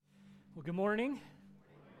Well, good morning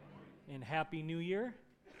and Happy New Year.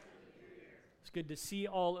 It's good to see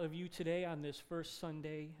all of you today on this first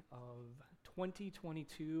Sunday of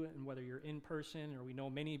 2022, and whether you're in person or we know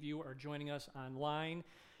many of you are joining us online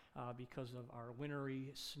because of our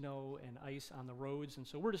wintry snow and ice on the roads. And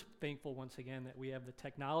so we're just thankful once again that we have the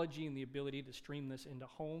technology and the ability to stream this into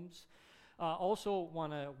homes. Also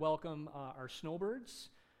want to welcome our snowbirds.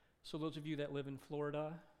 So those of you that live in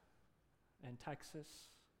Florida and Texas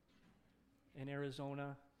and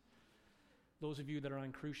Arizona, those of you that are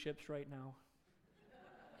on cruise ships right now,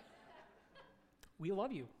 we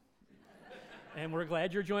love you. And we're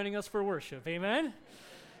glad you're joining us for worship. Amen?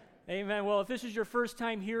 Amen. Well, if this is your first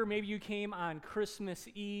time here, maybe you came on Christmas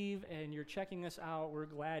Eve and you're checking us out, we're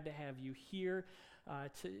glad to have you here.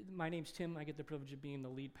 My name's Tim. I get the privilege of being the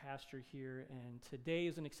lead pastor here, and today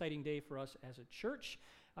is an exciting day for us as a church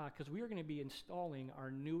because we are going to be installing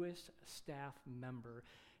our newest staff member.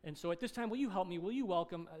 And so at this time, will you help me? Will you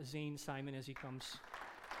welcome Zane Simon as he comes?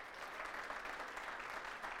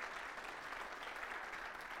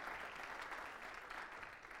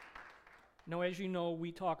 Now, as you know,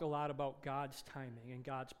 we talk a lot about God's timing and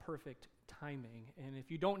God's perfect timing. And if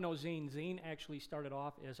you don't know Zane, Zane actually started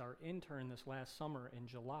off as our intern this last summer in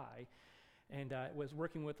July and was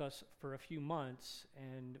working with us for a few months.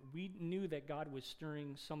 And we knew that God was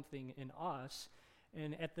stirring something in us.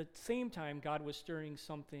 And at the same time, God was stirring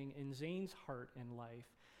something in Zane's heart and life.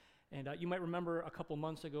 And you might remember a couple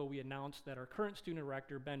months ago, we announced that our current student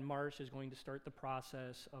director, Ben Marsh, is going to start the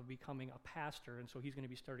process of becoming a pastor. And so he's going to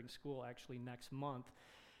be starting school actually next month.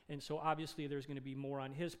 And so obviously there's going to be more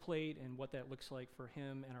on his plate and what that looks like for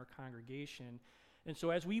him and our congregation. And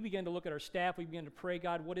so as we begin to look at our staff, we begin to pray,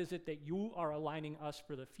 God, what is it that you are aligning us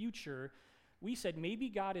for the future? We said maybe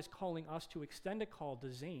God is calling us to extend a call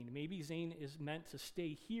to Zane. Maybe Zane is meant to stay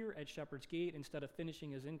here at Shepherd's Gate instead of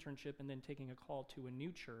finishing his internship and then taking a call to a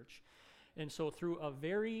new church. And so through a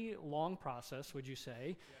very long process, would you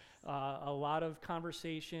say, yes. A lot of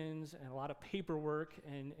conversations and a lot of paperwork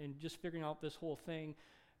and just figuring out this whole thing,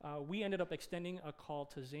 we ended up extending a call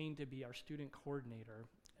to Zane to be our student coordinator.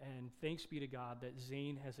 And thanks be to God that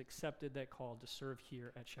Zane has accepted that call to serve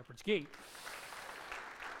here at Shepherd's Gate.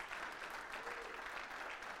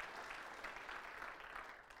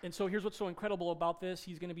 And so here's what's so incredible about this.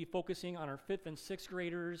 He's going to be focusing on our 5th and 6th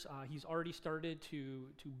graders. He's already started to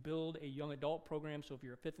build a young adult program. So if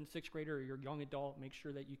you're a 5th and 6th grader or you're a young adult, make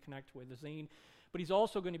sure that you connect with Zane. But he's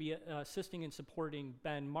also going to be assisting and supporting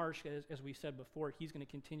Ben Marsh. As we said before, he's going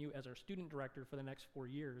to continue as our student director for the next 4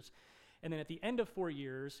 years. And then at the end of 4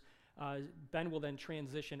 years, Ben will then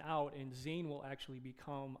transition out, and Zane will actually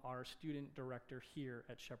become our student director here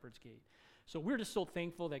at Shepherd's Gate. So we're just so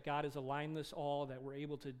thankful that God has aligned this all, that we're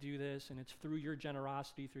able to do this, and it's through your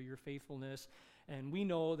generosity, through your faithfulness, and we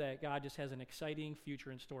know that God just has an exciting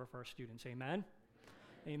future in store for our students. Amen?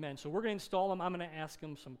 Amen. So we're going to install them. I'm going to ask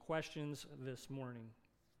them some questions this morning.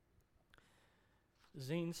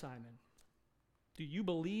 Zane Simon, do you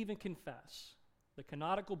believe and confess the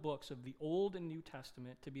canonical books of the Old and New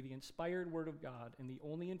Testament to be the inspired Word of God and the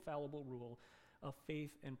only infallible rule of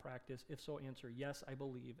faith and practice? If so, answer, yes, I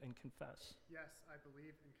believe and confess. Yes, I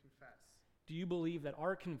believe and confess. Do you believe that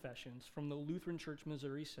our confessions from the Lutheran Church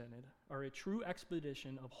Missouri Synod are a true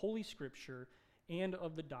expedition of Holy Scripture and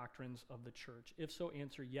of the doctrines of the Church? If so,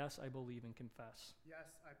 answer, yes, I believe and confess.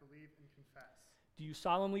 Yes, I believe and confess. Do you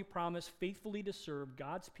solemnly promise faithfully to serve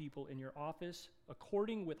God's people in your office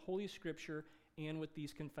according with Holy Scripture and with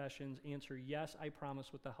these confessions? Answer, yes, I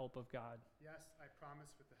promise with the help of God. Yes, I promise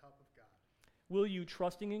with the help of God. Will you,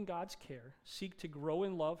 trusting in God's care, seek to grow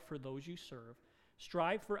in love for those you serve,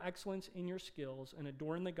 strive for excellence in your skills, and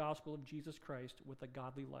adorn the gospel of Jesus Christ with a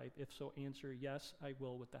godly life? If so, answer, yes, I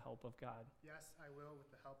will with the help of God. Yes, I will with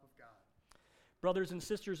the help of God. Brothers and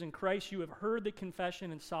sisters in Christ, you have heard the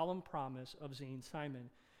confession and solemn promise of Zane Simon,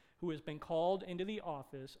 who has been called into the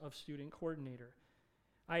office of student coordinator.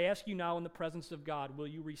 I ask you now in the presence of God, will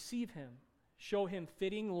you receive him, show him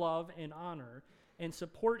fitting love and honor, and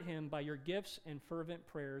support him by your gifts and fervent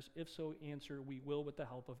prayers? If so, answer, we will with the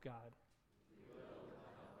help of God.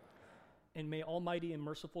 And may Almighty and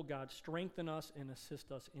merciful God strengthen us and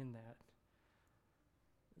assist us in that.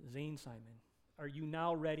 Zane Simon, are you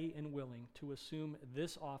now ready and willing to assume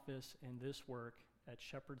this office and this work at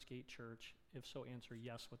Shepherd's Gate Church? If so, answer,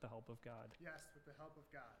 yes, with the help of God. Yes, with the help of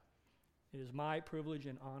God. It is my privilege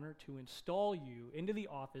and honor to install you into the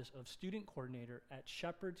office of student coordinator at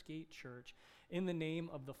Shepherd's Gate Church in the name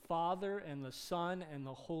of the Father and the Son and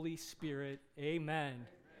the Holy Spirit. Amen.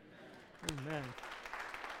 Amen. Amen.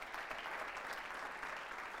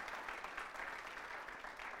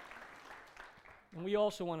 And we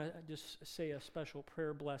also want to just say a special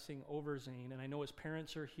prayer blessing over Zane. And I know his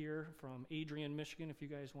parents are here from Adrian, Michigan. If you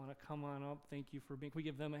guys want to come on up, thank you for being. Can we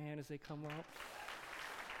give them a hand as they come up?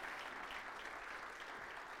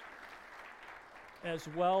 As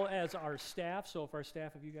well as our staff. So if our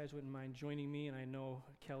staff, if you guys wouldn't mind joining me, and I know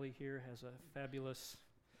Kelly here has a fabulous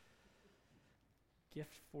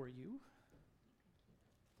gift for you.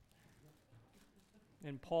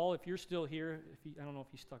 And Paul, if you're still here, I don't know if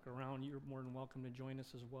you stuck around, you're more than welcome to join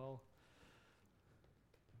us as well.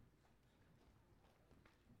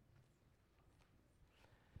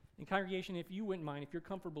 And congregation, if you wouldn't mind, if you're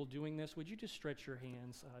comfortable doing this, would you just stretch your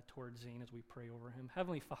hands towards Zane as we pray over him?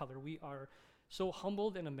 Heavenly Father, we are so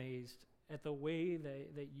humbled and amazed at the way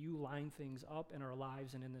that you line things up in our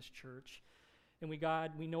lives and in this church. And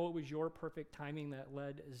God, we know it was your perfect timing that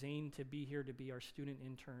led Zane to be here to be our student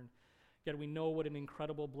intern. God, we know what an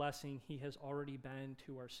incredible blessing he has already been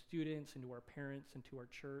to our students and to our parents and to our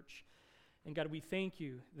church. And God, we thank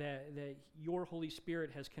you that your Holy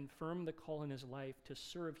Spirit has confirmed the call in his life to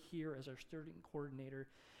serve here as our student coordinator.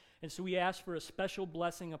 And so we ask for a special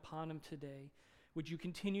blessing upon him today. Would you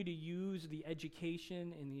continue to use the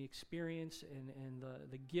education and the experience and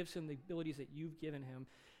the gifts and the abilities that you've given him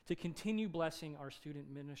to continue blessing our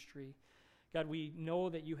student ministry? God, we know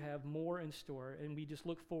that you have more in store, and we just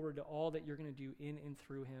look forward to all that you're going to do in and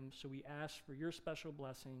through him. So we ask for your special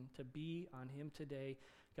blessing to be on him today.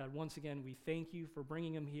 God, once again, we thank you for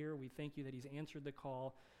bringing him here. We thank you that he's answered the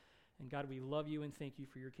call. And God, we love you and thank you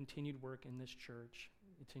for your continued work in this church.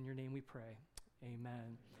 It's in your name we pray.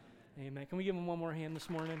 Amen. Amen. Can we give him one more hand this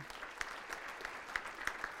morning?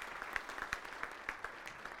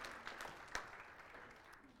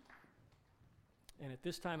 And at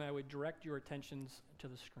this time, I would direct your attentions to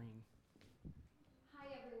the screen. Hi,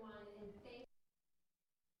 everyone, and thank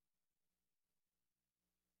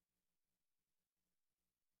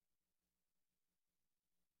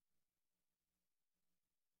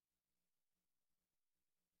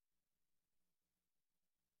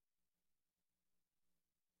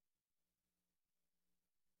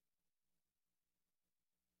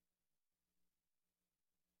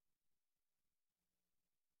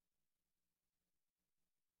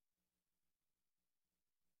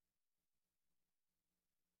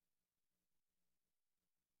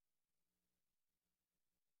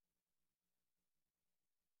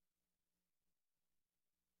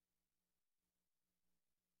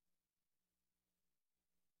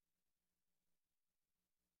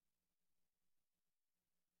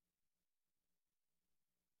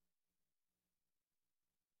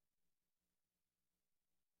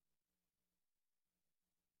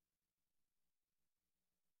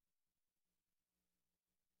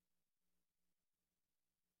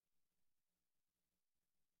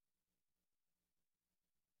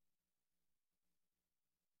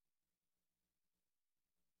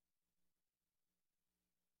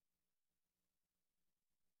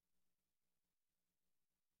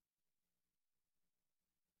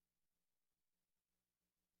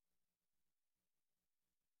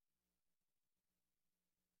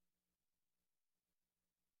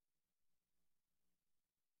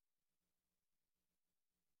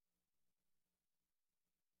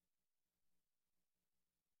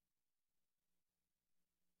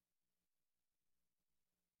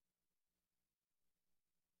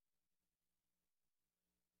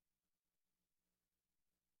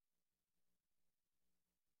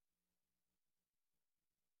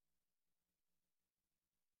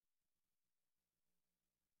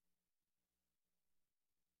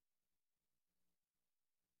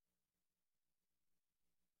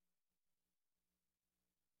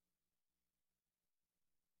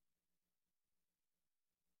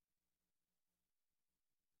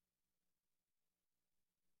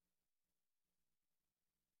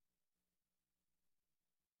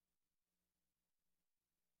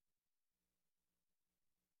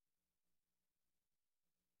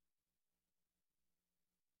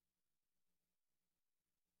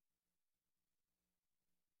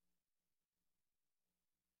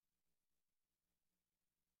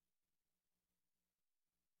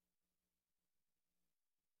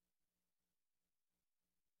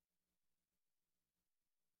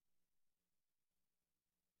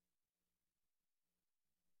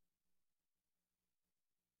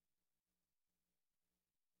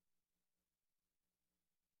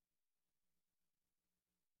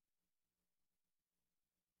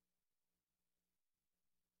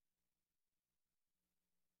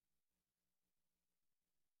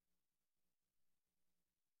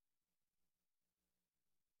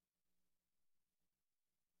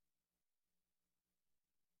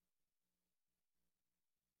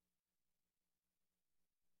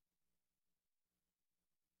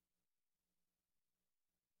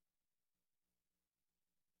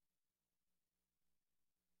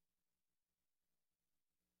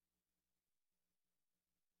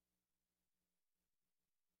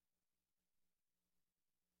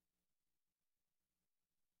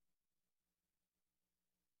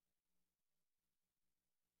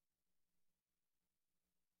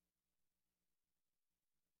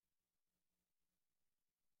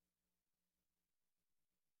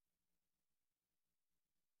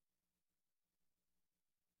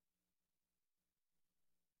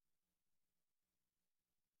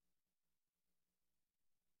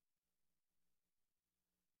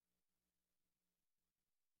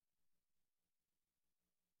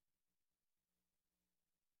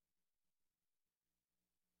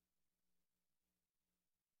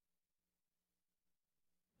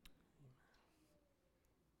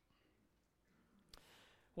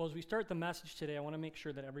Well, as we start the message today, I want to make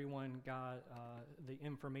sure that everyone got the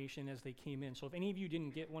information as they came in. So if any of you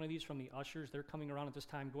didn't get one of these from the ushers, they're coming around at this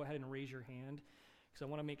time, go ahead and raise your hand, because I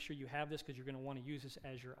want to make sure you have this, because you're going to want to use this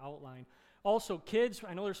as your outline. Also, kids,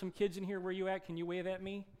 I know there's some kids in here. Where you at? Can you wave at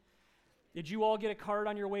me? Did you all get a card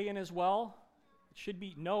on your way in as well? It should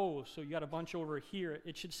be no, so you got a bunch over here.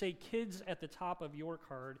 It should say kids at the top of your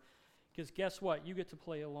card, because guess what? You get to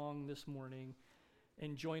play along this morning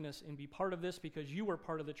and join us and be part of this, because you were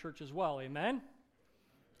part of the church as well. Amen?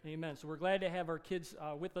 Amen. So we're glad to have our kids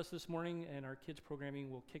with us this morning, and our kids programming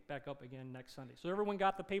will kick back up again next Sunday. So everyone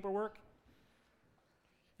got the paperwork?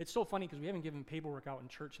 It's so funny because we haven't given paperwork out in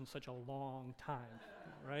church in such a long time,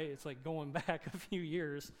 right? It's like going back a few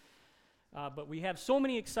years. But we have so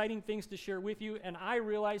many exciting things to share with you, and I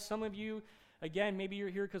realize some of you, again, maybe you're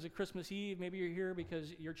here because of Christmas Eve, maybe you're here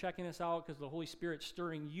because you're checking us out because the Holy Spirit's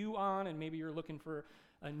stirring you on, and maybe you're looking for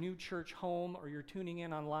a new church home, or you're tuning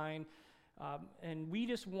in online, and we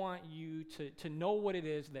just want you to know what it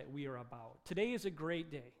is that we are about. Today is a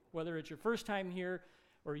great day. Whether it's your first time here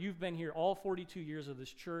or you've been here all 42 years of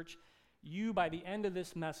this church, you, by the end of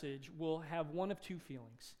this message, will have one of two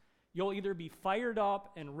feelings. You'll either be fired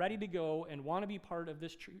up and ready to go and want to be part of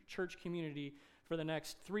this church community for the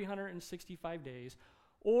next 365 days,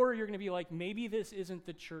 or you're going to be like, maybe this isn't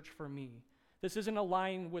the church for me. This isn't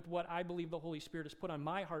aligned with what I believe the Holy Spirit has put on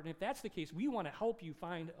my heart. And if that's the case, we want to help you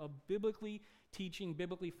find a biblically teaching,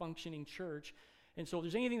 biblically functioning church. And so if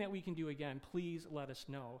there's anything that we can do, again, please let us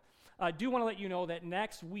know. I do want to let you know that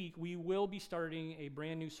next week we will be starting a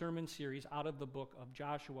brand new sermon series out of the book of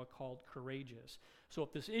Joshua called Courageous. So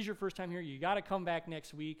if this is your first time here, you got to come back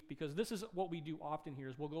next week, because this is what we do often here,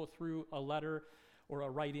 is we'll go through a letter or a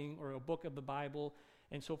writing or a book of the Bible.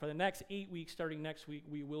 And so for the next 8 weeks, starting next week,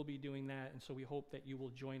 we will be doing that. And so we hope that you will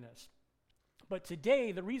join us. But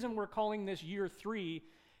today, the reason we're calling this year 3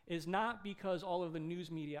 is not because all of the news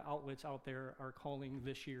media outlets out there are calling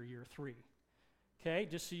this year 3. Okay,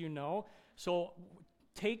 just so you know. So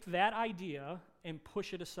take that idea and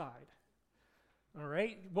push it aside. All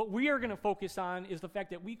right? What we are going to focus on is the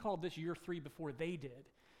fact that we called this year 3 before they did,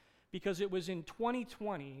 because it was in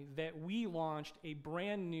 2020 that we launched a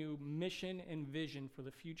brand new mission and vision for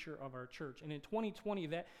the future of our church. And in 2020,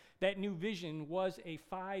 that new vision was a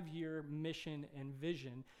 5-year mission and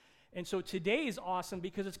vision. And so today is awesome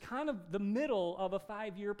because it's kind of the middle of a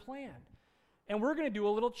 5-year plan. And we're going to do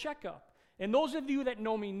a little checkup. And those of you that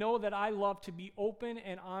know me know that I love to be open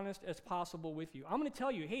and honest as possible with you. I'm going to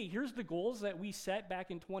tell you, hey, here's the goals that we set back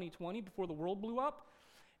in 2020 before the world blew up,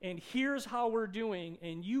 and here's how we're doing,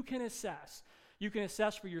 and you can assess. You can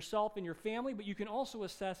assess for yourself and your family, but you can also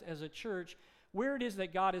assess as a church where it is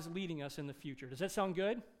that God is leading us in the future. Does that sound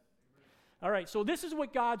good? All right, so this is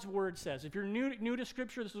what God's Word says. If you're new to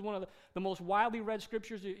Scripture, this is one of the most widely read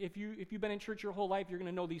Scriptures. If you've been in church your whole life, you're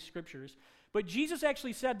going to know these Scriptures. But Jesus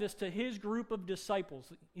actually said this to his group of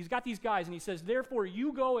disciples. He's got these guys, and he says, "Therefore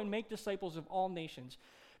you go and make disciples of all nations,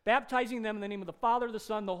 baptizing them in the name of the Father, the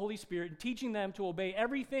Son, the Holy Spirit, and teaching them to obey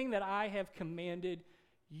everything that I have commanded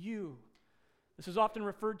you." This is often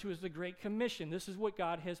referred to as the Great Commission. This is what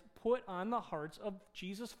God has put on the hearts of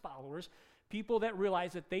Jesus' followers, people that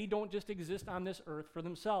realize that they don't just exist on this earth for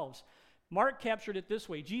themselves. Mark captured it this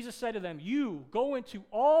way. Jesus said to them, "You go into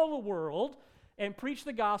all the world and preach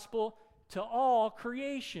the gospel to all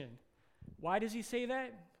creation." Why does he say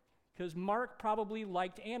that? Because Mark probably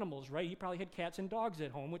liked animals, right? He probably had cats and dogs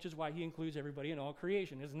at home, which is why he includes everybody in all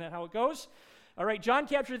creation. Isn't that how it goes? All right, John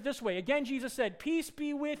captured it this way. Again, Jesus said, "Peace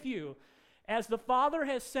be with you. As the Father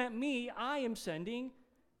has sent me, I am sending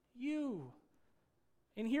you."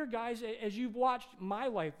 And here, guys, as you've watched my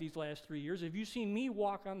life these last 3 years, have you seen me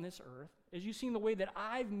walk on this earth, as you've seen the way that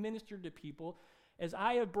I've ministered to people, as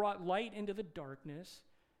I have brought light into the darkness,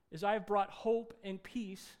 as I have brought hope and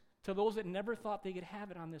peace to those that never thought they could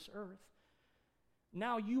have it on this earth,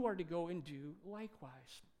 now you are to go and do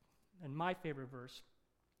likewise. And my favorite verse,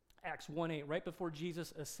 Acts 1:8, right before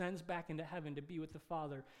Jesus ascends back into heaven to be with the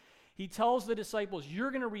Father, he tells the disciples,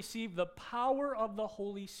 you're going to receive the power of the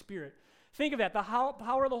Holy Spirit. Think of that. The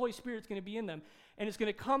power of the Holy Spirit is going to be in them, and it's going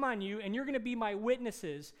to come on you, and you're going to be my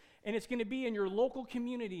witnesses, and it's going to be in your local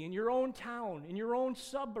community, in your own town, in your own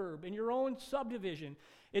suburb, in your own subdivision.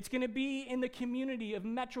 It's going to be in the community of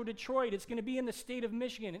Metro Detroit. It's going to be in the state of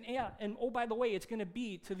Michigan. And oh, by the way, it's going to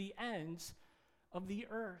be to the ends of the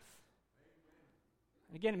earth.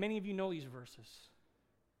 And again, many of you know these verses.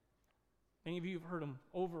 Many of you have heard them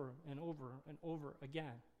over and over and over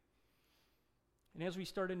again. And as we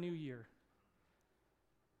start a new year,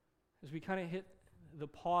 as we kind of hit the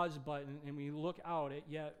pause button and we look out at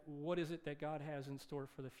yet what is it that God has in store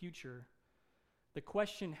for the future, The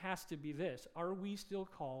question has to be this: are we still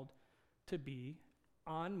called to be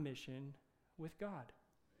on mission with God?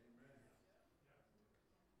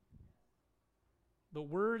 The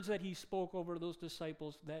words that he spoke over those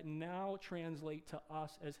disciples that now translate to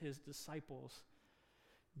us as his disciples,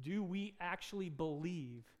 do we actually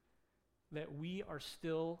believe that we are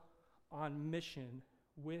still on mission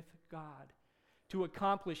with God to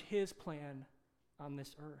accomplish his plan on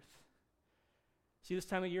this earth? See, this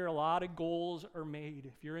time of year, a lot of goals are made.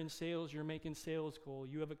 If you're in sales, you're making sales goals.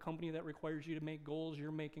 You have a company that requires you to make goals,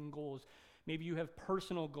 you're making goals. Maybe you have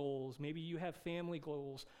personal goals. Maybe you have family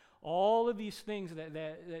goals. All of these things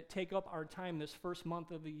that take up our time this first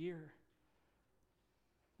month of the year.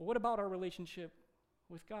 But what about our relationship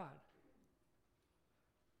with God?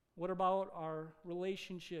 What about our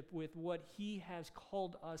relationship with what he has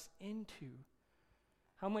called us into?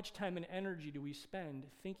 How much time and energy do we spend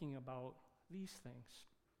thinking about these things?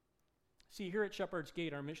 See, here at Shepherd's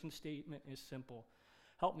Gate, our mission statement is simple.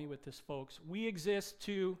 Help me with this, folks. We exist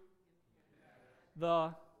to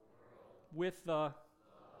with the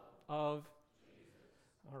of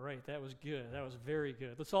Jesus. All right, that was good. That was very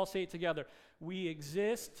good. Let's all say it together. We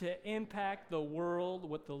exist to impact the world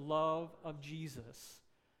with the love of Jesus.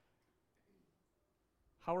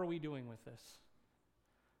 How are we doing with this?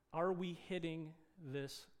 Are we hitting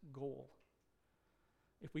this goal?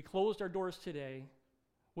 If we closed our doors today,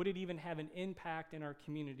 would it even have an impact in our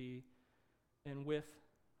community and with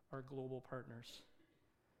our global partners?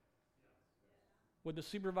 Would the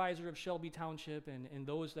supervisor of Shelby Township and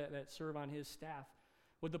those that serve on his staff,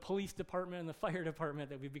 would the police department and the fire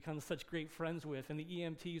department that we've become such great friends with and the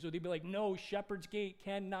EMTs, would they be like, no, Shepherd's Gate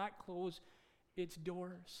cannot close its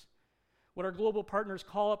doors? Would our global partners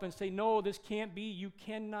call up and say, no, this can't be, you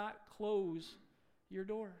cannot close your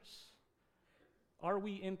doors? Are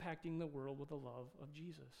we impacting the world with the love of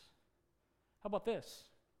Jesus? How about this?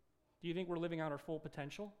 Do you think we're living out our full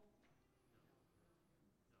potential?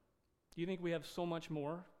 Do you think we have so much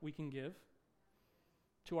more we can give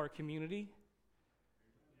to our community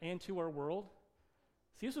and to our world?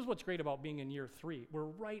 See, this is what's great about being in year 3. We're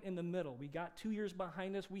right in the middle. We got 2 years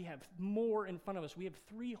behind us. We have more in front of us. We have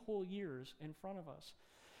 3 whole years in front of us.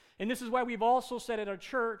 And this is why we've also said at our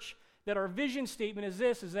church that our vision statement is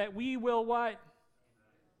this, is that we will what?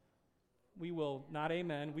 We will, not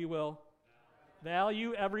amen, we will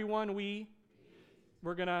value everyone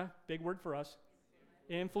we're going to, big word for us,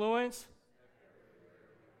 influence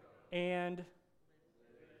and,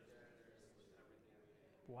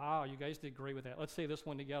 wow, you guys did great with that. Let's say this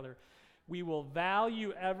one together. We will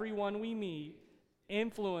value everyone we meet,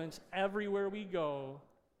 influence everywhere we go,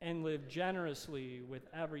 and live generously with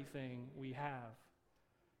everything we have.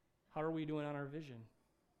 How are we doing on our vision?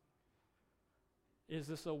 Is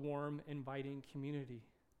this a warm, inviting community?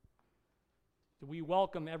 Do we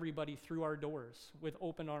welcome everybody through our doors with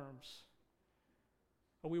open arms?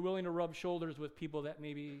 Are we willing to rub shoulders with people that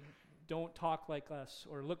maybe don't talk like us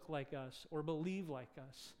or look like us or believe like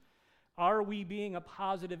us? Are we being a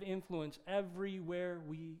positive influence everywhere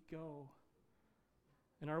we go?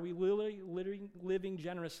 And are we living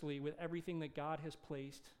generously with everything that God has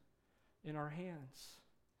placed in our hands?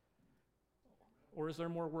 Or is there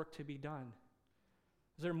more work to be done?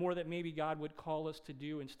 Is there more that maybe God would call us to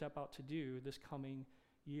do and step out to do this coming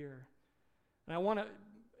year? And I want to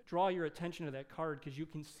draw your attention to that card because you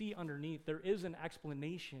can see underneath there is an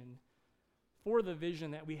explanation for the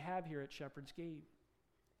vision that we have here at Shepherd's Gate.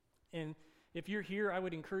 And if you're here, I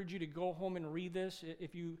would encourage you to go home and read this.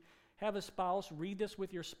 If you have a spouse, read this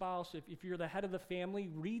with your spouse. If you're the head of the family,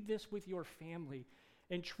 read this with your family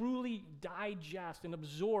and truly digest and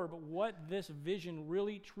absorb what this vision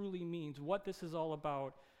really truly means, what this is all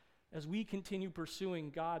about as we continue pursuing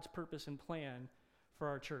God's purpose and plan for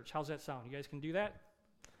our church. How's that sound? You guys can do that?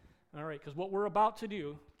 All right, because what we're about to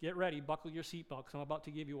do, get ready, buckle your seatbelt, because I'm about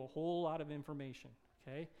to give you a whole lot of information,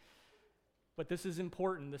 okay? But this is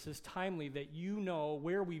important, this is timely, that you know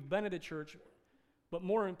where we've been at a church, but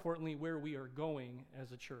more importantly, where we are going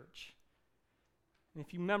as a church. And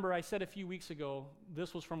if you remember, I said a few weeks ago,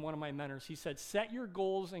 this was from one of my mentors. He said, set your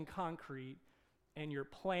goals in concrete and your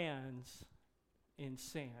plans in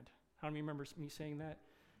sand. How many remember me saying that?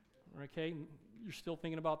 Okay, you're still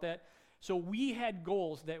thinking about that? So we had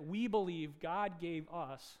goals that we believe God gave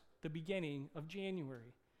us the beginning of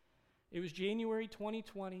January. It was January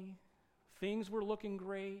 2020. Things were looking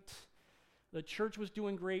great. The church was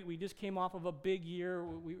doing great. We just came off of a big year,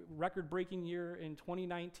 record-breaking year in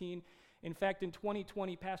 2019. In fact, in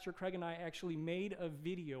 2020, Pastor Craig and I actually made a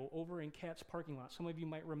video over in Cat's parking lot. Some of you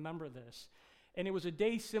might remember this. And it was a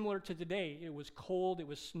day similar to today. It was cold, it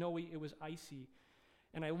was snowy, it was icy.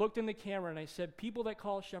 And I looked in the camera and I said, people that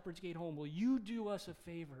call Shepherd's Gate home, will you do us a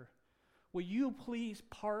favor? Will you please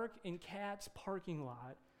park in Kat's parking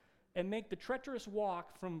lot and make the treacherous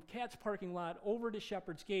walk from Kat's parking lot over to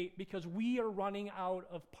Shepherd's Gate, because we are running out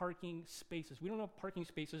of parking spaces. We don't have parking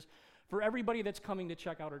spaces for everybody that's coming to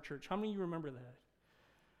check out our church. How many of you remember that?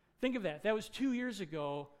 Think of that. That was 2 years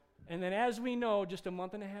ago. And then as we know, just a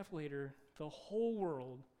month and a half later, the whole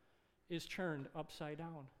world is turned upside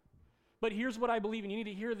down. But here's what I believe, and you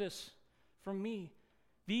need to hear this from me.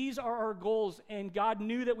 These are our goals, and God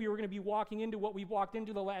knew that we were going to be walking into what we've walked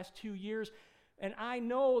into the last 2 years. And I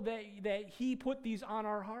know that He put these on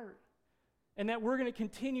our heart, and that we're going to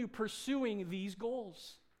continue pursuing these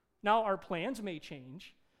goals. Now, our plans may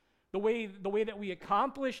change. The way that we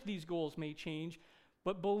accomplish these goals may change.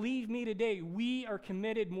 But believe me today, we are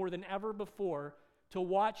committed more than ever before to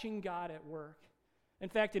watching God at work. In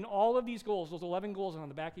fact, in all of these goals, those 11 goals on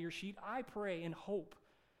the back of your sheet, I pray and hope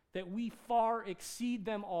that we far exceed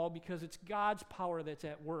them all, because it's God's power that's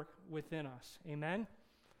at work within us. Amen?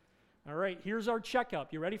 All right, here's our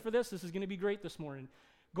checkup. You ready for this? This is going to be great this morning.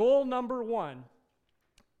 Goal number 1,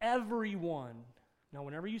 everyone. Now,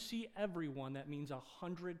 whenever you see everyone, that means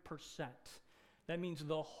 100%. That means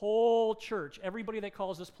the whole church, everybody that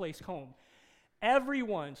calls this place home.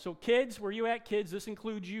 Everyone, so kids, where you at, kids? This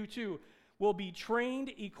includes you too, will be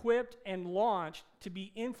trained, equipped, and launched to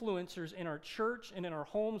be influencers in our church and in our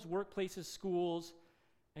homes, workplaces, schools,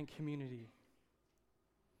 and community.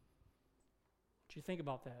 What do you think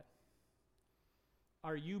about that?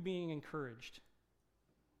 Are you being encouraged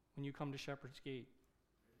when you come to Shepherd's Gate?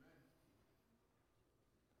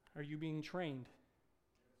 Amen. Are you being trained?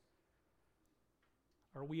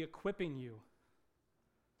 Are we equipping you?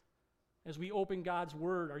 As we open God's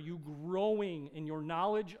Word, are you growing in your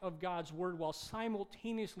knowledge of God's Word while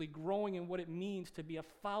simultaneously growing in what it means to be a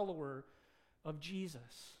follower of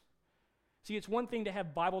Jesus? See, it's one thing to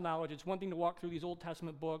have Bible knowledge. It's one thing to walk through these Old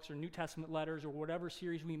Testament books or New Testament letters or whatever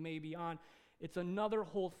series we may be on. It's another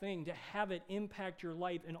whole thing to have it impact your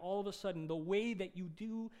life, and all of a sudden the way that you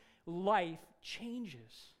do life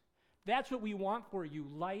changes. That's what we want for you,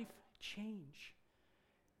 life change.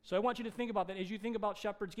 So I want you to think about that as you think about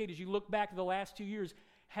Shepherd's Gate, as you look back at the last 2 years.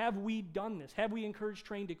 Have we done this? Have we encouraged,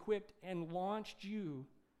 trained, equipped, and launched you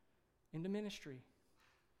into ministry?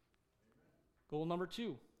 Goal number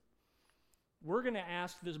 2. We're going to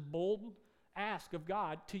ask this bold ask of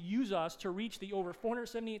God to use us to reach the over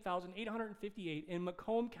 478,858 in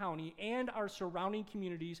Macomb County and our surrounding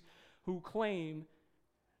communities who claim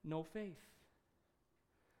no faith.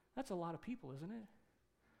 That's a lot of people, isn't it?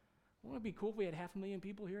 Wouldn't it be cool if we had 500,000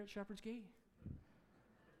 people here at Shepherd's Gate?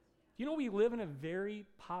 You know we live in a very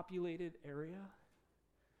populated area?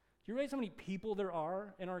 Do you realize how many people there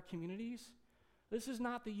are in our communities? This is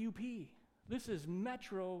not the UP. This is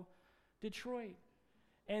Metro Detroit.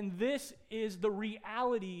 And this is the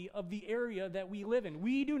reality of the area that we live in.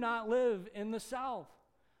 We do not live in the South.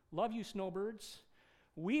 Love you, snowbirds.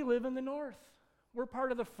 We live in the North. We're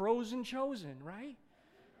part of the frozen chosen, right?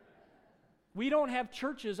 We don't have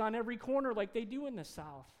churches on every corner like they do in the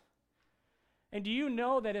South. And do you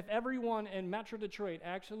know that if everyone in Metro Detroit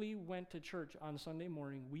actually went to church on Sunday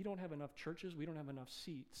morning, we don't have enough churches, we don't have enough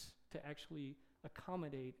seats to actually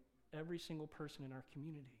accommodate every single person in our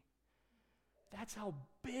community. That's how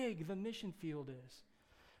big the mission field is.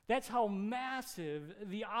 That's how massive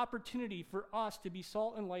the opportunity for us to be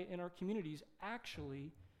salt and light in our communities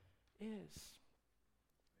actually is.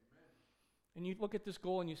 And you look at this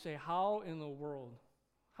goal and you say, how in the world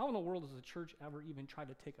does the church ever even try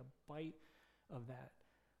to take a bite of that?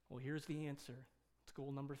 Well, here's the answer. It's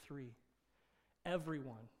goal number 3.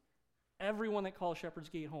 Everyone that calls Shepherd's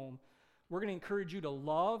Gate home, we're going to encourage you to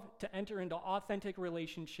love, to enter into authentic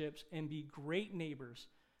relationships, and be great neighbors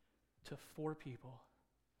to 4 people.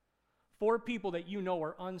 4 people that you know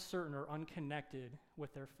are uncertain or unconnected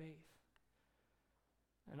with their faith.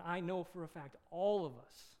 And I know for a fact all of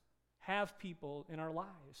us have people in our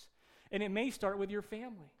lives. And it may start with your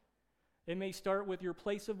family. It may start with your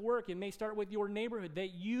place of work. It may start with your neighborhood,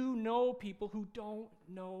 that you know people who don't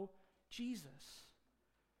know Jesus.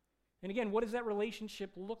 And again, what does that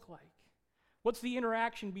relationship look like? What's the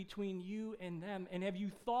interaction between you and them? And have you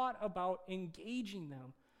thought about engaging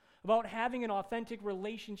them, about having an authentic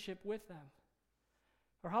relationship with them?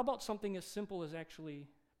 Or how about something as simple as actually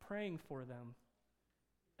praying for them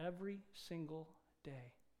every single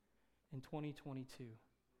day in 2022?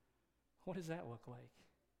 What does that look like?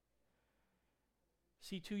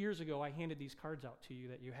 See, 2 years ago, I handed these cards out to you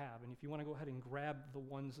that you have. And if you want to go ahead and grab the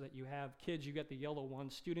ones that you have, kids, you got the yellow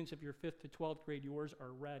ones. Students, if you're 5th to 12th grade, yours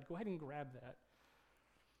are red. Go ahead and grab that.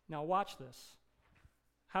 Now watch this.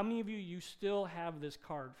 How many of you still have this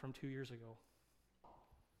card from 2 years ago?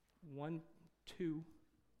 1, 2,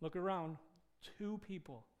 look around, 2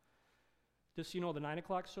 people. Just so you know, the 9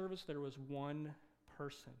 o'clock service, there was 1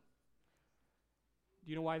 person. Do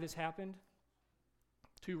you know why this happened?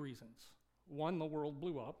 2 reasons. 1, the world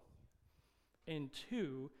blew up. And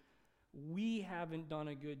 2, we haven't done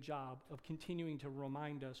a good job of continuing to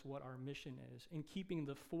remind us what our mission is and keeping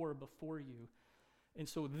the 4 before you. And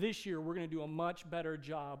so this year, we're going to do a much better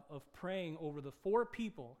job of praying over the 4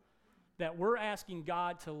 people that we're asking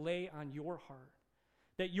God to lay on your heart,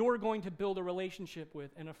 that you're going to build a relationship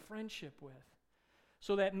with and a friendship with,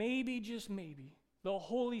 so that maybe, just maybe, the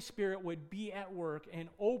Holy Spirit would be at work and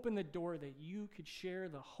open the door that you could share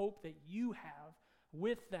the hope that you have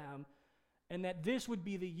with them, and that this would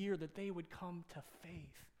be the year that they would come to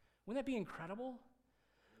faith. Wouldn't that be incredible?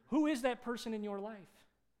 Who is that person in your life?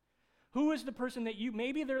 Who is the person that you,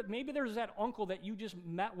 maybe there's that uncle that you just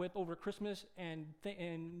met with over Christmas and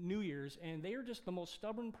New Year's, and they are just the most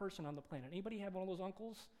stubborn person on the planet. Anybody have one of those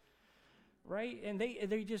uncles? Right? And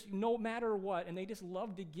they just, no matter what, and they just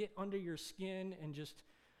love to get under your skin and just,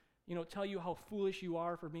 tell you how foolish you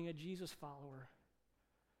are for being a Jesus follower.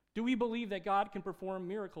 Do we believe that God can perform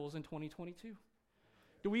miracles in 2022?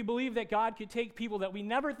 Do we believe that God could take people that we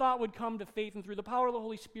never thought would come to faith and through the power of the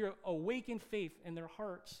Holy Spirit awaken faith in their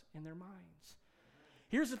hearts and their minds?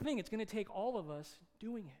 Here's the thing, it's going to take all of us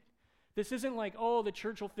doing it. This isn't like, oh, the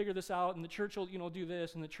church will figure this out and the church will, do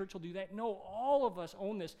this and the church will do that. No, all of us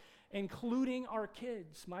own this, including our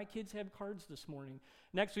kids. My kids have cards this morning.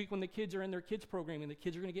 Next week when the kids are in their kids programming, the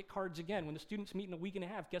kids are going to get cards again. When the students meet in a week and a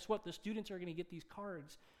half, guess what? The students are going to get these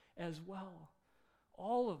cards as well.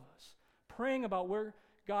 All of us praying about where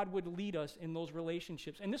God would lead us in those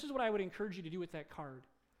relationships. And this is what I would encourage you to do with that card.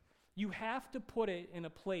 You have to put it in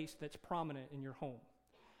a place that's prominent in your home.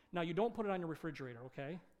 Now, you don't put it on your refrigerator,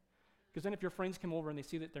 okay? Because then if your friends come over and they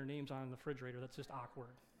see that their name's on the refrigerator, that's just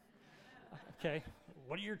awkward. Okay?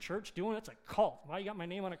 What are your church doing? That's a cult. Why you got my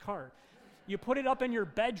name on a card? You put it up in your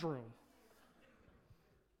bedroom.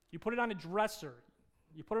 You put it on a dresser.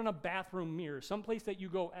 You put it on a bathroom mirror, someplace that you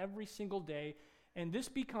go every single day, and this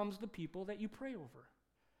becomes the people that you pray over.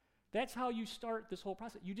 That's how you start this whole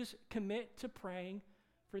process. You just commit to praying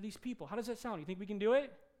for these people. How does that sound? You think we can do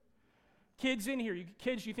it? Kids in here,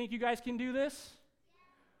 kids, you think you guys can do this?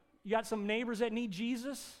 You got some neighbors that need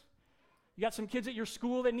Jesus? You got some kids at your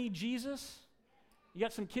school that need Jesus? You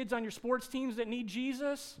got some kids on your sports teams that need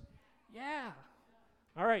Jesus? Yeah.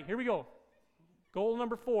 All right, here we go. Goal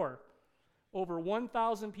number 4. Over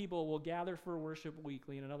 1,000 people will gather for worship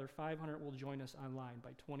weekly, and another 500 will join us online by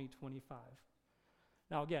 2025.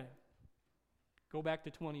 Now again, go back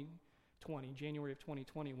to 2020, January of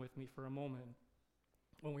 2020 with me for a moment,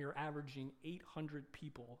 when we were averaging 800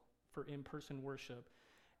 people for in-person worship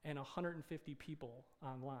and 150 people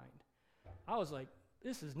online. I was like,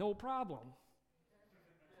 this is no problem.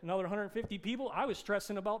 Another 150 people, I was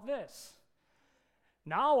stressing about this.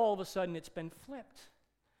 Now all of a sudden it's been flipped.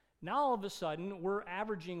 Now all of a sudden we're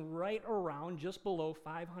averaging right around just below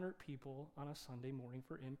 500 people on a Sunday morning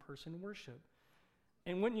for in-person worship.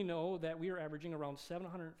 And wouldn't you know that we are averaging around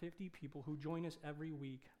 750 people who join us every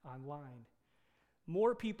week online.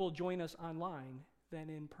 More people join us online than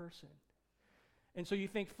in person. And so you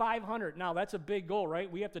think 500, now that's a big goal,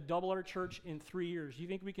 right? We have to double our church in 3 years. You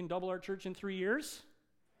think we can double our church in 3 years?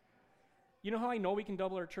 You know how I know we can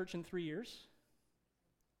double our church in 3 years?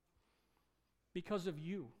 Because of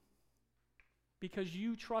you. Because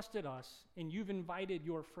you trusted us and you've invited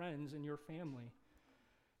your friends and your family.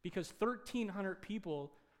 Because 1,300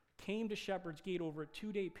 people came to Shepherd's Gate over a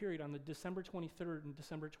 2-day period on the December 23rd and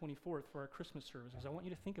December 24th for our Christmas services. I want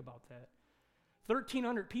you to think about that.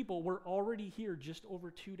 1,300 people were already here just over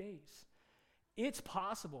 2 days. It's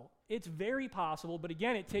possible. It's very possible. But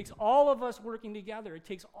again, it takes all of us working together. It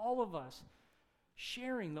takes all of us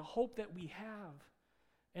sharing the hope that we have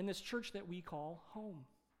in this church that we call home.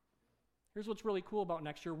 Here's what's really cool about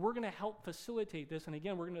next year. We're going to help facilitate this. And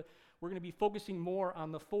again, we're going to be focusing more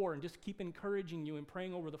on the 4 and just keep encouraging you and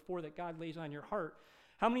praying over the 4 that God lays on your heart.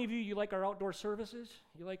 How many of you like our outdoor services?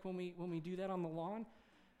 You like when we do that on the lawn?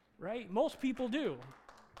 Right? Most people do.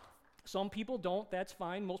 Some people don't. That's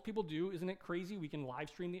fine. Most people do. Isn't it crazy? We can live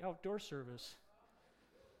stream the outdoor service.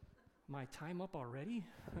 My time up already?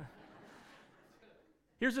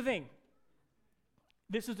 Here's the thing.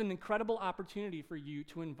 This is an incredible opportunity for you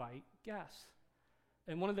to invite guests.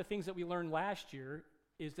 And one of the things that we learned last year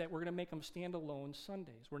is that we're going to make them standalone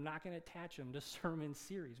Sundays. We're not going to attach them to sermon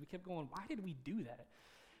series. We kept going, why did we do that?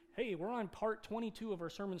 Hey, we're on part 22 of our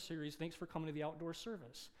sermon series. Thanks for coming to the outdoor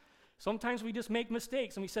service. Sometimes we just make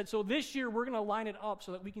mistakes. And we said, so this year we're going to line it up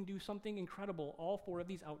so that we can do something incredible, all 4 of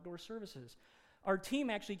these outdoor services. Our team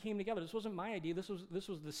actually came together. This wasn't my idea. This was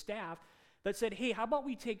the staff that said, hey, how about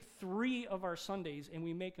we take 3 of our Sundays and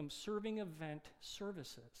we make them serving event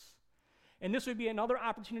services? And this would be another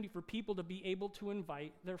opportunity for people to be able to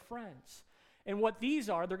invite their friends. And what these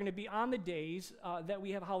are, they're going to be on the days that we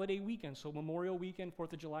have holiday weekends, so Memorial Weekend,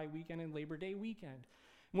 4th of July weekend, and Labor Day weekend.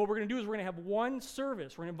 And what we're going to do is we're going to have one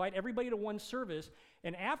service. We're going to invite everybody to one service,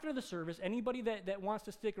 and after the service, anybody that wants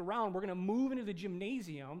to stick around, we're going to move into the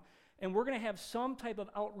gymnasium, and we're going to have some type of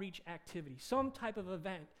outreach activity, some type of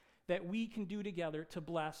event that we can do together to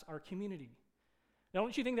bless our community. Now,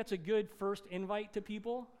 don't you think that's a good first invite to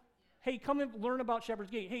people? Hey, come and learn about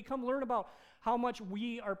Shepherd's Gate. Hey, come learn about how much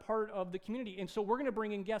we are part of the community. And so we're going to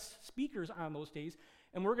bring in guest speakers on those days,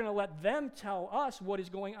 and we're going to let them tell us what is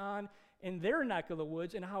going on in their neck of the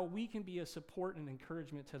woods and how we can be a support and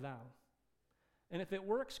encouragement to them. And if it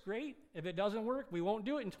works, great. If it doesn't work, we won't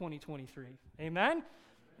do it in 2023. Amen?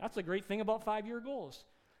 That's a great thing about 5-year goals.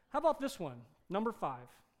 How about this one? Number 5.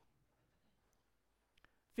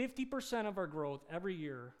 50% of our growth every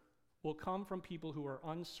year will come from people who are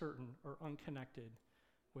uncertain or unconnected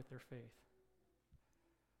with their faith.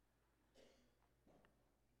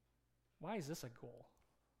 Why is this a goal?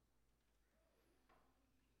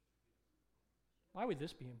 Why would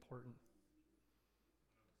this be important?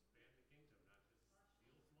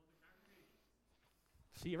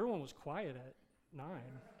 See, everyone was quiet at 9.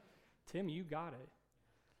 Tim, you got it.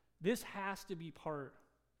 This has to be part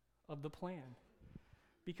of the plan.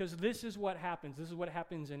 Because this is what happens. This is what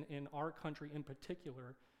happens in our country in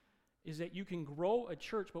particular, is that you can grow a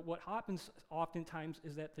church, but what happens oftentimes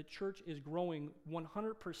is that the church is growing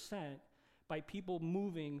 100% by people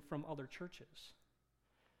moving from other churches.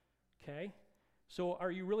 Okay? So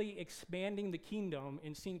are you really expanding the kingdom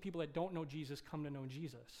and seeing people that don't know Jesus come to know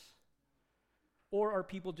Jesus? Or are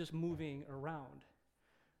people just moving around?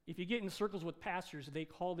 If you get in circles with pastors, they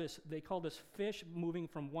call this fish moving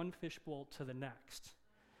from one fishbowl to the next.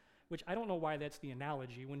 Which I don't know why that's the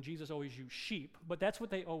analogy when Jesus always used sheep, but that's what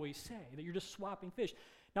they always say, that you're just swapping fish.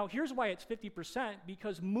 Now here's why it's 50%,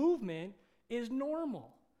 because movement is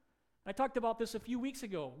normal. I talked about this a few weeks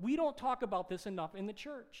ago. We don't talk about this enough in the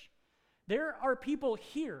church. There are people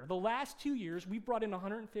here. The last 2 years, we've brought in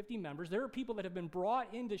 150 members. There are people that have been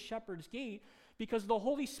brought into Shepherd's Gate because the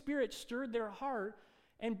Holy Spirit stirred their heart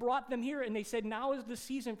and brought them here, and they said now is the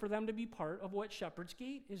season for them to be part of what Shepherd's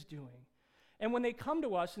Gate is doing. And when they come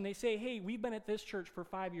to us and they say, hey, we've been at this church for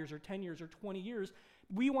 5 years or 10 years or 20 years,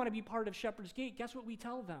 we want to be part of Shepherd's Gate, guess what we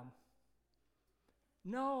tell them?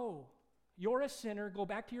 No, you're a sinner, go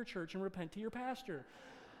back to your church and repent to your pastor.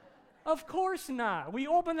 Of course not. We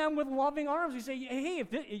open them with loving arms. We say, hey,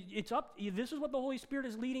 if this is what the Holy Spirit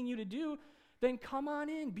is leading you to do, then come on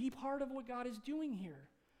in, be part of what God is doing here.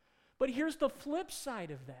 But here's the flip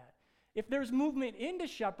side of that. If there's movement into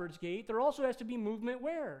Shepherd's Gate, there also has to be movement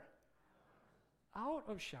where? Out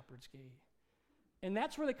of Shepherd's Gate. And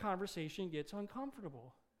that's where the conversation gets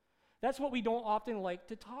uncomfortable. That's what we don't often like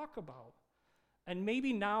to talk about. And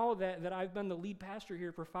maybe now that I've been the lead pastor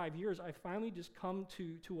here for 5 years, I've finally just come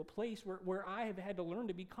to a place where I have had to learn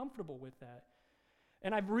to be comfortable with that.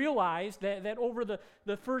 And I've realized that over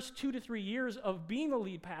the first 2 to 3 years of being the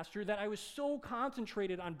lead pastor, that I was so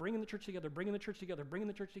concentrated on bringing the church together, going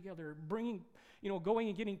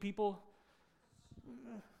and getting people.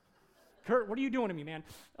 Kurt, what are you doing to me, man?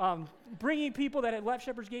 Bringing people that had left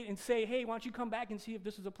Shepherd's Gate and say, hey, why don't you come back and see if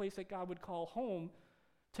this is a place that God would call home,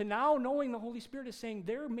 to now knowing the Holy Spirit is saying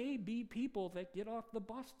there may be people that get off the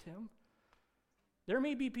bus, Tim. There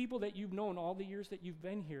may be people that you've known all the years that you've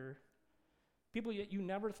been here, people that you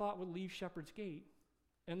never thought would leave Shepherd's Gate,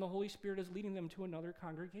 and the Holy Spirit is leading them to another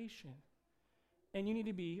congregation. And you need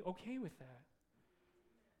to be okay with that.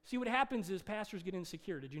 See, what happens is pastors get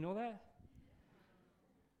insecure. Did you know that?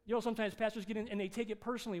 You know, sometimes pastors get in and they take it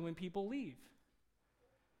personally when people leave.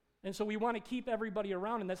 And so we want to keep everybody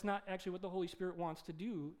around, and that's not actually what the Holy Spirit wants to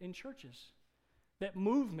do in churches. That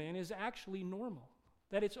movement is actually normal.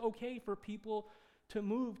 That it's okay for people to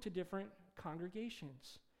move to different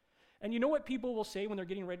congregations. And you know what people will say when they're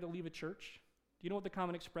getting ready to leave a church? Do you know what the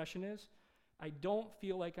common expression is? I don't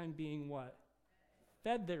feel like I'm being what?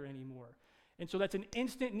 Fed there anymore. And so that's an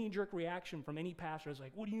instant knee-jerk reaction from any pastor. It's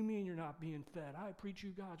like, what do you mean you're not being fed? I preach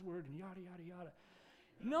you God's word and yada, yada, yada.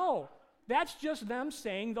 No, that's just them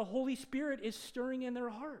saying the Holy Spirit is stirring in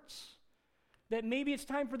their hearts. That maybe it's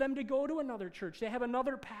time for them to go to another church, to have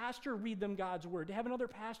another pastor read them God's word, to have another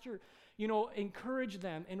pastor, encourage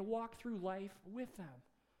them and walk through life with them.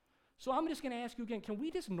 So I'm just going to ask you again, can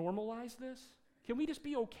we just normalize this? Can we just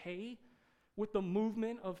be okay with the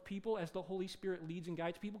movement of people as the Holy Spirit leads and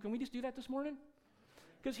guides people? Can we just do that this morning?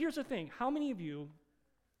 Because here's the thing. How many of you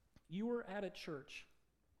were at a church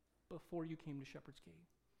before you came to Shepherd's Gate?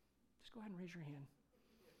 Just go ahead and raise your hand.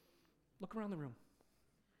 Look around the room.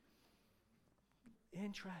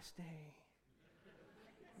 Interesting.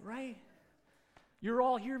 Right? You're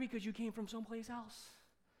all here because you came from someplace else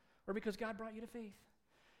or because God brought you to faith.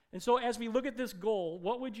 And so as we look at this goal,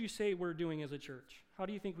 what would you say we're doing as a church? How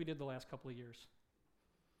do you think we did the last couple of years?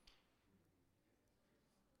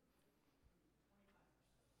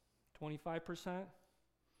 25%?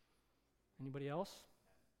 Anybody else?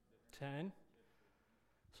 10?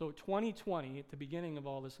 So 2020, at the beginning of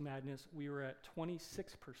all this madness, we were at 26%.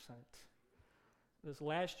 This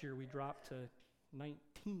last year, we dropped to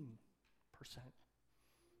 19%.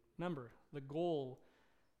 Remember, the goal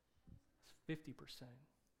is 50%.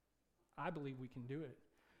 I believe we can do it.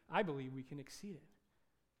 I believe we can exceed it.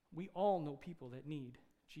 We all know people that need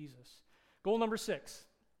Jesus. Goal number 6.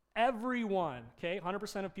 Everyone, okay,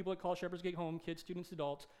 100% of people that call Shepherd's Gate home, kids, students,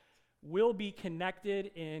 adults, will be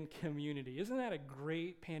connected in community. Isn't that a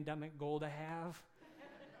great pandemic goal to have?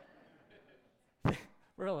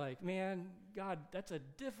 We're like, man, God, that's a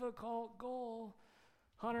difficult goal.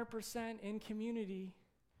 100% in community.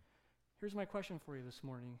 Here's my question for you this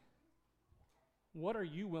morning. What are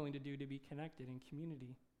you willing to do to be connected in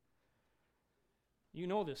community? You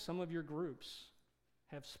know this. Some of your groups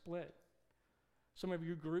have split. Some of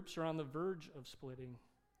your groups are on the verge of splitting.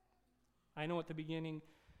 I know at the beginning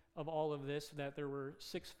of all of this that there were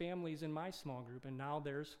 6 families in my small group, and now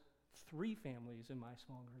there's 3 families in my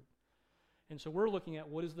small group. And so we're looking at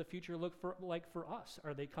what does the future look like for us?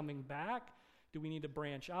 Are they coming back? Do we need to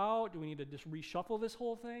branch out? Do we need to just reshuffle this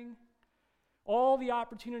whole thing? All the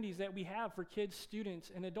opportunities that we have for kids,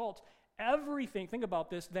 students, and adults, everything, think about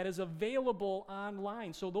this, that is available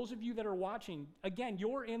online. So those of you that are watching, again,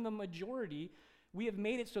 you're in the majority. We have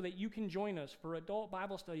made it so that you can join us for adult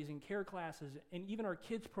Bible studies and care classes and even our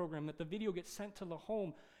kids program, that the video gets sent to the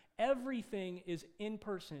home. Everything is in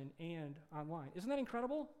person and online. Isn't that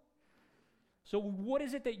incredible? So what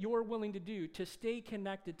is it that you're willing to do to stay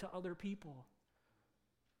connected to other people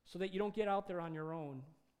so that you don't get out there on your own?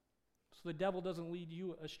 So the devil doesn't lead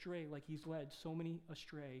you astray like he's led so many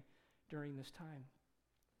astray during this time.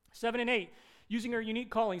 7 and 8, using our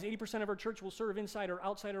unique callings, 80% of our church will serve inside or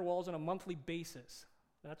outside our walls on a monthly basis.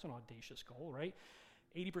 That's an audacious goal, right?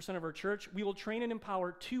 80% of our church, we will train and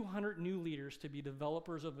empower 200 new leaders to be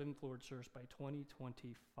developers of influencers by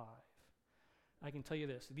 2025. I can tell you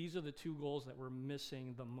this, these are the 2 goals that we're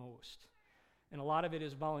missing the most. And a lot of it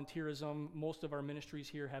is volunteerism. Most of our ministries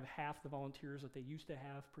here have half the volunteers that they used to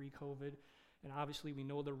have pre-COVID. And obviously we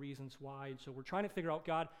know the reasons why. And so we're trying to figure out,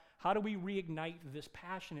 God, how do we reignite this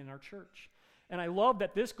passion in our church? And I love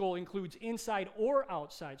that this goal includes inside or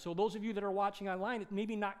outside. So those of you that are watching online, it's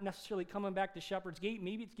maybe not necessarily coming back to Shepherd's Gate.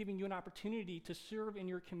 Maybe it's giving you an opportunity to serve in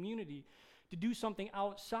your community, to do something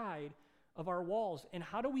outside of our walls. And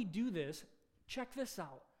how do we do this? Check this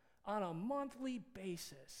out. On a monthly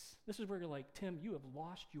basis. This is where you're like, Tim, you have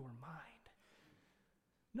lost your mind.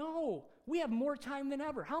 No, we have more time than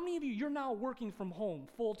ever. How many of you, you're now working from home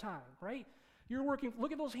full time, right? You're working,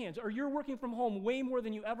 look at those hands, or you're working from home way more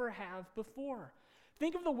than you ever have before.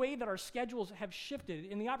 Think of the way that our schedules have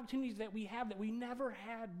shifted and the opportunities that we have that we never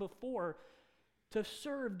had before to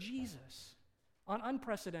serve Jesus on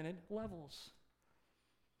unprecedented levels.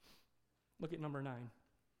 Look at number 9.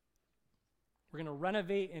 We're going to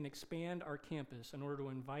renovate and expand our campus in order to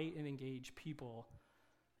invite and engage people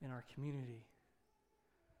in our community.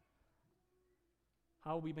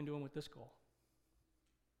 How have we been doing with this goal?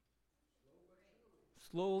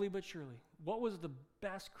 Slowly but surely. What was the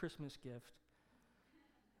best Christmas gift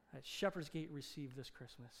that Shepherd's Gate received this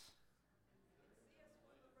Christmas?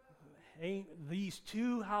 These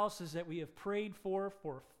 2 houses that we have prayed for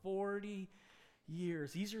 40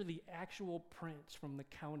 years. These are the actual prints from the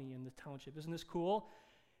county and the township. Isn't this cool?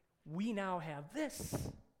 We now have this.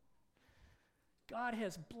 God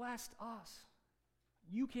has blessed us.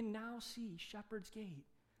 You can now see Shepherd's Gate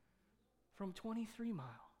from 23 Mile.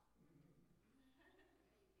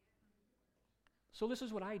 So this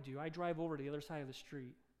is what I do. I drive over to the other side of the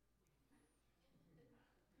street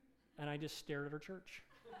and I just stare at our church.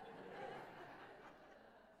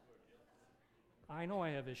 I know I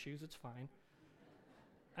have issues. It's fine.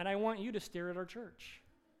 And I want you to stare at our church.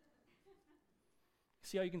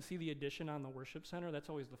 See how you can see the addition on the worship center? That's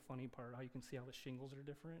always the funny part, how you can see how the shingles are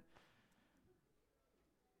different.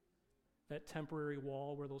 That temporary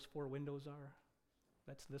wall where those 4 windows are,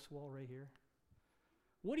 that's this wall right here.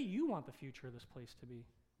 What do you want the future of this place to be?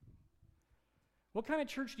 What kind of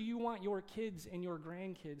church do you want your kids and your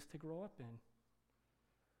grandkids to grow up in?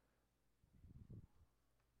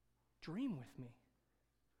 Dream with me.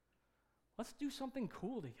 Let's do something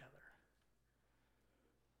cool together.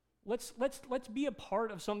 Let's be a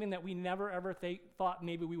part of something that we never ever thought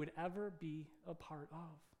maybe we would ever be a part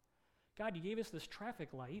of. God, you gave us this traffic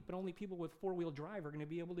light, but only people with four-wheel drive are going to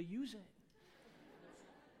be able to use it.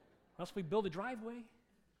 Unless we build a driveway.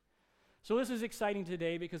 So this is exciting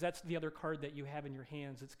today because that's the other card that you have in your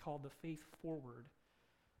hands. It's called the Faith Forward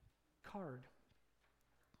card.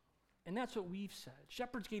 And that's what we've said.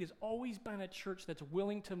 Shepherd's Gate has always been a church that's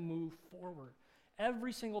willing to move forward.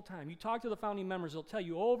 Every single time. You talk to the founding members, they'll tell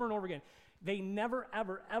you over and over again, they never,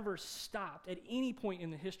 ever, ever stopped at any point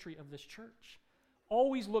in the history of this church.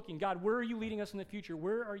 Always looking, God, where are you leading us in the future?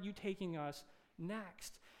 Where are you taking us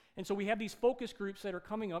next? And so we have these focus groups that are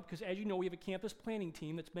coming up because, as you know, we have a campus planning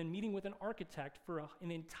team that's been meeting with an architect for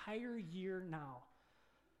an entire year now.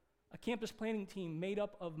 A campus planning team made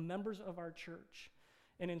up of members of our church.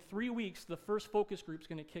 And in 3 weeks, the first focus group is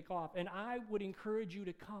going to kick off. And I would encourage you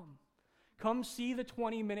to come. Come see the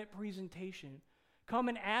 20-minute presentation. Come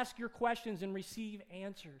and ask your questions and receive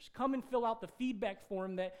answers. Come and fill out the feedback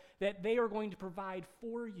form that they are going to provide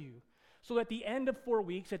for you. So at the end of 4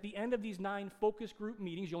 weeks, at the end of these 9 focus group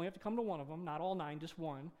meetings, you only have to come to one of them, not all 9, just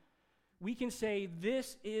one, we can say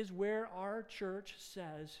this is where our church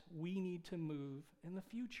says we need to move in the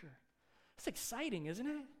future. It's exciting, isn't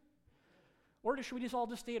it? Or should we just all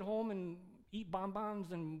just stay at home and eat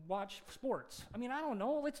bonbons and watch sports? I mean, I don't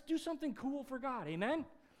know. Let's do something cool for God. Amen?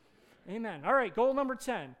 Amen. All right, goal number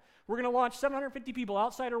 10. We're going to launch 750 people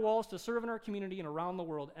outside our walls to serve in our community and around the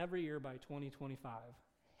world every year by 2025.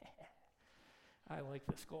 I like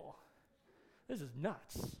this goal. This is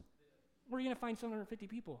nuts. Where are you going to find 750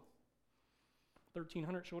 people?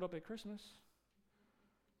 1,300 showed up at Christmas.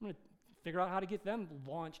 I'm going to figure out how to get them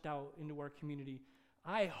launched out into our community.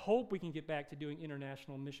 I hope we can get back to doing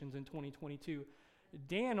international missions in 2022.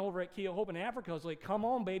 Dan over at Kia Hope in Africa is like, come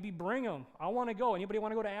on, baby, bring them. I want to go. Anybody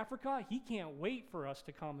want to go to Africa? He can't wait for us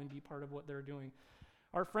to come and be part of what they're doing.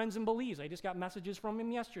 Our friends in Belize, I just got messages from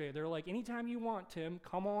him yesterday. They're like, anytime you want, Tim,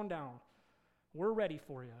 come on down. We're ready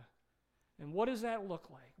for you. And what does that look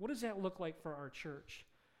like? What does that look like for our church?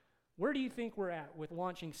 Where do you think we're at with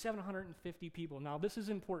launching 750 people? Now, this is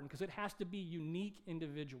important because it has to be unique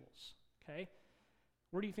individuals, okay?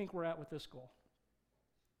 Where do you think we're at with this goal?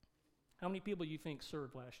 How many people do you think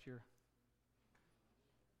served last year?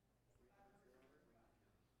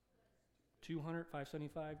 200,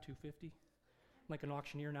 575, 250? I'm like an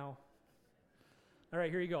auctioneer now. All right,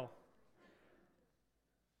 here you go.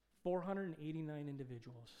 489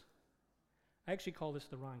 individuals. I actually call this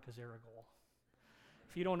the Ron Kazera goal.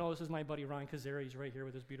 If you don't know, this is my buddy Ron Kazera. He's right here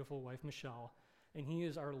with his beautiful wife, Michelle, and he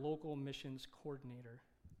is our local missions coordinator.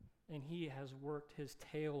 And he has worked his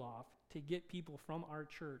tail off to get people from our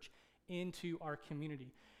church into our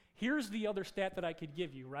community. Here's the other stat that I could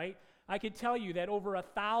give you, right? I could tell you that over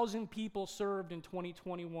 1,000 people served in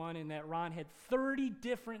 2021 and that Ron had 30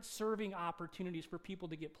 different serving opportunities for people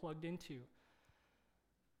to get plugged into.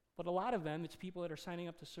 But a lot of them, it's people that are signing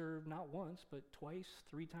up to serve not once, but twice,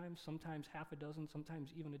 3 times, sometimes half a dozen,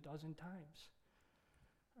 sometimes even a dozen times.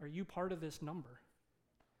 Are you part of this number?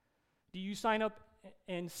 Do you sign up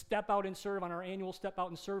and step out and serve on our annual Step Out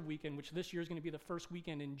and Serve weekend, which this year is going to be the first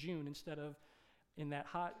weekend in June instead of in that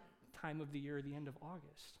hot time of the year, the end of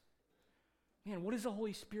August? Man, what is the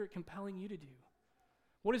Holy Spirit compelling you to do?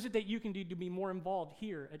 What is it that you can do to be more involved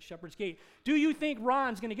here at Shepherd's Gate? Do you think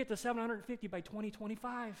Ron's going to get to 750 by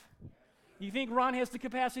 2025? You think Ron has the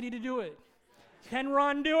capacity to do it? Can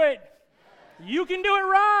Ron do it? You can do it,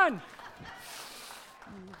 Ron!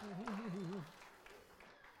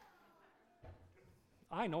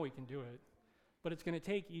 I know he can do it, but it's going to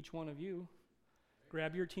take each one of you.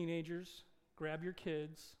 Grab your teenagers, grab your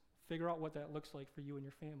kids, figure out what that looks like for you and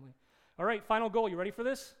your family. All right, final goal. You ready for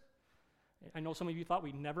this? I know some of you thought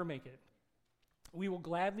we'd never make it. We will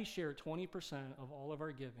gladly share 20% of all of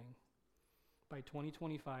our giving by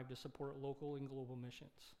 2025 to support local and global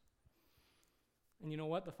missions. And you know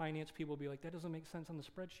what? The finance people will be like, that doesn't make sense on the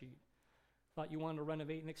spreadsheet. Thought you wanted to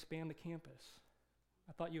renovate and expand the campus.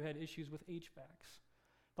 I thought you had issues with HVACs.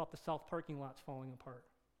 Thought the south parking lot's falling apart.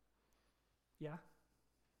 Yeah?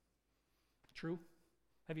 True?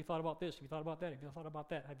 Have you thought about this? Have you thought about that? Have you thought about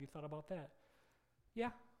that? Have you thought about that? Yeah,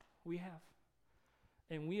 we have.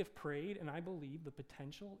 And we have prayed, and I believe the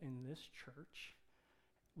potential in this church,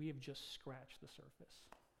 we have just scratched the surface.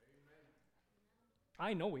 Amen.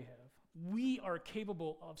 I know we have. We are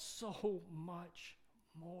capable of so much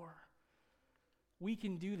more. We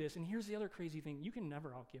can do this. And here's the other crazy thing. You can never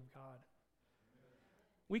outgive God.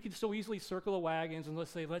 We could so easily circle the wagons and let's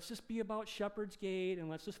say, let's just be about Shepherd's Gate and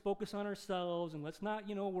let's just focus on ourselves and let's not,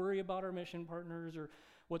 worry about our mission partners or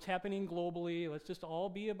what's happening globally. Let's just all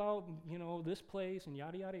be about, this place and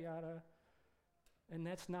yada, yada, yada. And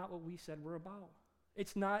that's not what we said we're about.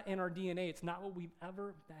 It's not in our DNA. It's not what we've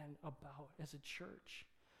ever been about as a church.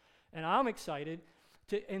 And I'm excited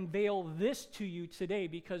to unveil this to you today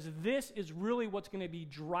because this is really what's going to be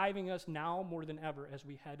driving us now more than ever as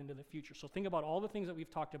we head into the future. So think about all the things that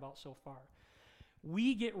we've talked about so far.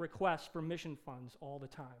 We get requests for mission funds all the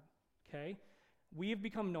time, okay? We have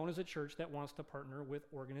become known as a church that wants to partner with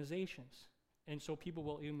organizations. And so people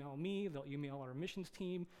will email me, they'll email our missions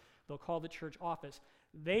team, they'll call the church office.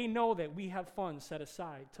 They know that we have funds set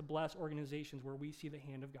aside to bless organizations where we see the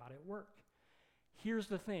hand of God at work. Here's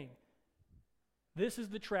the thing. This is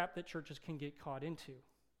the trap that churches can get caught into.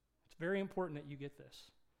 It's very important that you get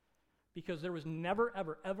this. Because there was never,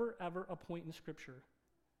 ever, ever, ever a point in Scripture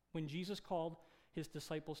when Jesus called his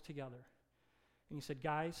disciples together. And he said,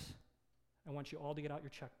 guys, I want you all to get out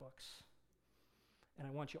your checkbooks. And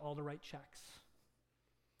I want you all to write checks.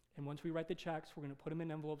 And once we write the checks, we're going to put them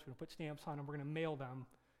in envelopes, we're going to put stamps on them, we're going to mail them,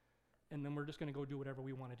 and then we're just going to go do whatever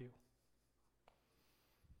we want to do.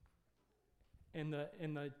 And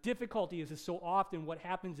the difficulty is so often what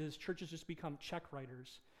happens is churches just become check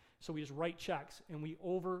writers. So we just write checks, and we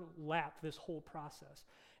overlap this whole process.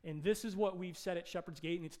 And this is what we've said at Shepherd's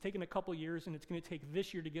Gate, and it's taken a couple years, and it's going to take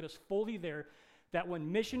this year to get us fully there, that when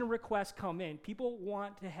mission requests come in, people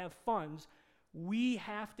want to have funds. We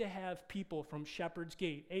have to have people from Shepherd's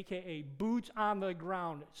Gate, a.k.a. boots on the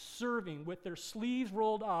ground, serving with their sleeves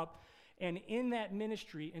rolled up and in that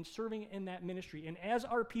ministry and serving in that ministry. And as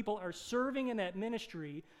our people are serving in that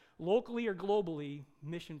ministry, locally or globally,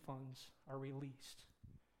 mission funds are released.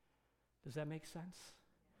 Does that make sense?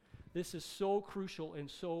 This is so crucial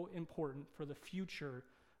and so important for the future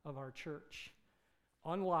of our church,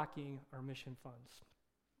 unlocking our mission funds.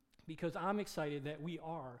 Because I'm excited that we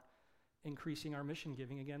are increasing our mission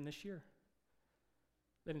giving again this year.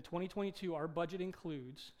 That in 2022, our budget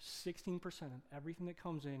includes 16% of everything that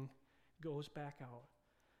comes in goes back out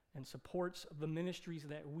and supports the ministries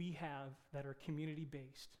that we have that are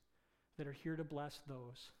community-based, that are here to bless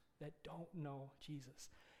those that don't know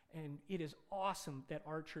Jesus. And it is awesome that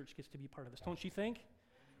our church gets to be part of this. Don't you think?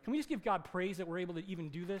 Can we just give God praise that we're able to even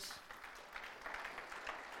do this?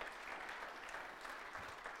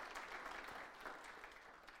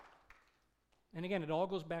 And again, it all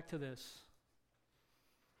goes back to this.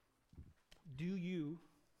 Do you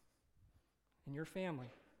and your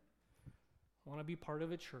family want to be part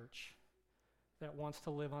of a church that wants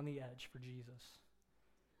to live on the edge for Jesus?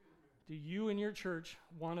 Do you and your church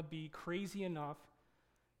want to be crazy enough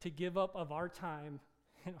to give up of our time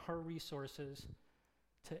and our resources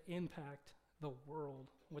to impact the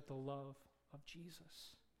world with the love of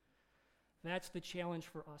Jesus? That's the challenge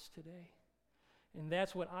for us today. And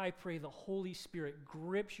that's what I pray the Holy Spirit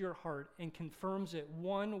grips your heart and confirms it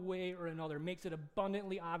one way or another, makes it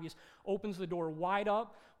abundantly obvious, opens the door wide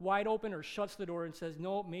open, or shuts the door and says,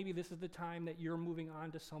 no, maybe this is the time that you're moving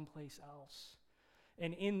on to someplace else.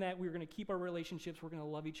 And in that, we're going to keep our relationships, we're going to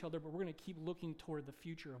love each other, but we're going to keep looking toward the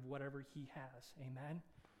future of whatever he has. Amen?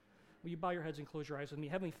 Will you bow your heads and close your eyes with me?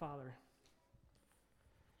 Heavenly Father,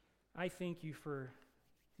 I thank you for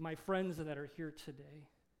my friends that are here today.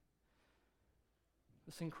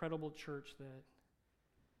 This incredible church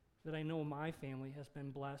that I know my family has been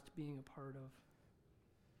blessed being a part of.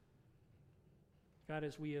 God,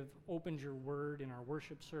 as we have opened your word in our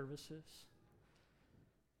worship services,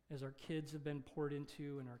 as our kids have been poured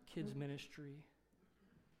into in our kids' ministry,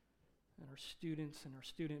 and our students and our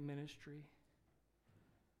student ministry,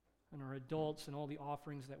 and our adults and all the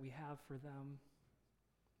offerings that we have for them,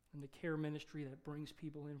 and the care ministry that brings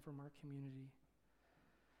people in from our community.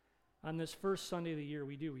 On this first Sunday of the year,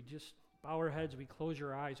 we just bow our heads, we close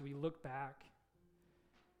our eyes, we look back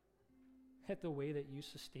at the way that you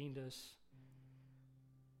sustained us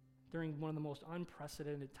during one of the most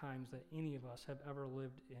unprecedented times that any of us have ever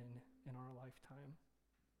lived in our lifetime.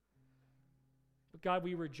 But God,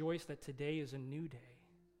 we rejoice that today is a new day,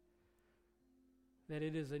 that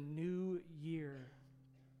it is a new year,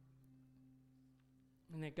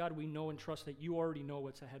 and that, God, we know and trust that you already know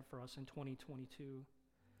what's ahead for us in 2022.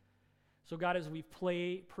 So God, as we've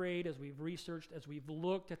prayed, as we've researched, as we've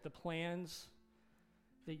looked at the plans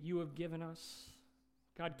that you have given us,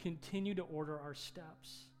 God, continue to order our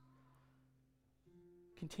steps.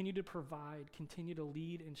 Continue to provide, continue to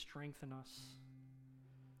lead and strengthen us.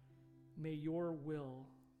 May your will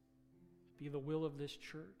be the will of this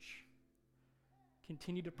church.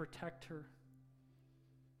 Continue to protect her.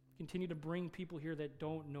 Continue to bring people here that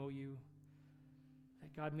don't know you.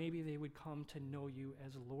 That, God, maybe they would come to know you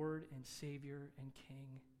as Lord and Savior and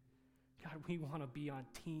King. God, we want to be on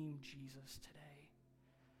Team Jesus today.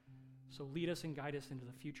 So lead us and guide us into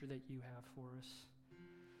the future that you have for us.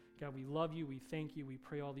 God, we love you. We thank you. We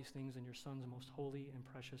pray all these things in your Son's most holy and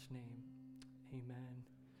precious name. Amen.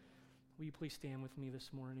 Will you please stand with me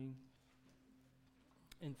this morning?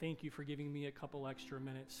 And thank you for giving me a couple extra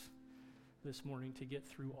minutes this morning to get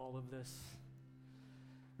through all of this.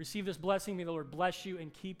 Receive this blessing. May the Lord bless you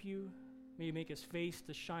and keep you. May he make his face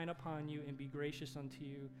to shine upon you and be gracious unto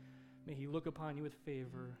you. May he look upon you with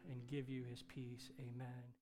favor and give you his peace. Amen.